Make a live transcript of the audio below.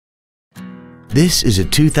This is a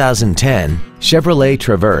 2010 Chevrolet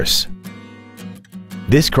Traverse.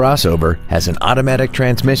 This crossover has an automatic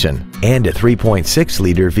transmission and a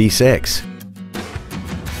 3.6-liter V6.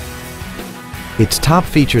 Its top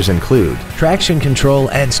features include traction control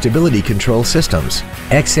and stability control systems,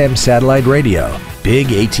 XM satellite radio, big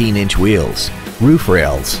 18-inch wheels, roof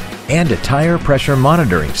rails, and a tire pressure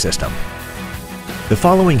monitoring system. The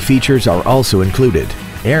following features are also included: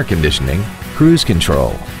 air conditioning, cruise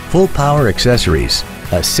control, full power accessories,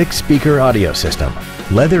 a 6-speaker audio system,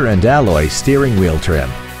 leather and alloy steering wheel trim,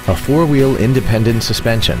 a 4-wheel independent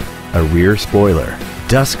suspension, a rear spoiler,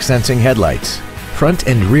 dusk sensing headlights, front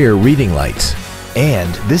and rear reading lights,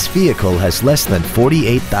 and this vehicle has less than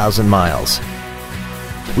 48,000 miles.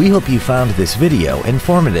 We hope you found this video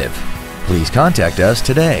informative. Please contact us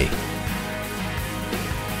today.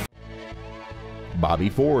 Bobby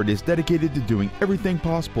Ford is dedicated to doing everything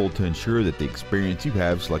possible to ensure that the experience you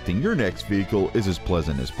have selecting your next vehicle is as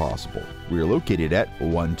pleasant as possible. We are located at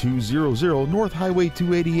 1200 North Highway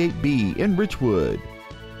 288B in Richwood.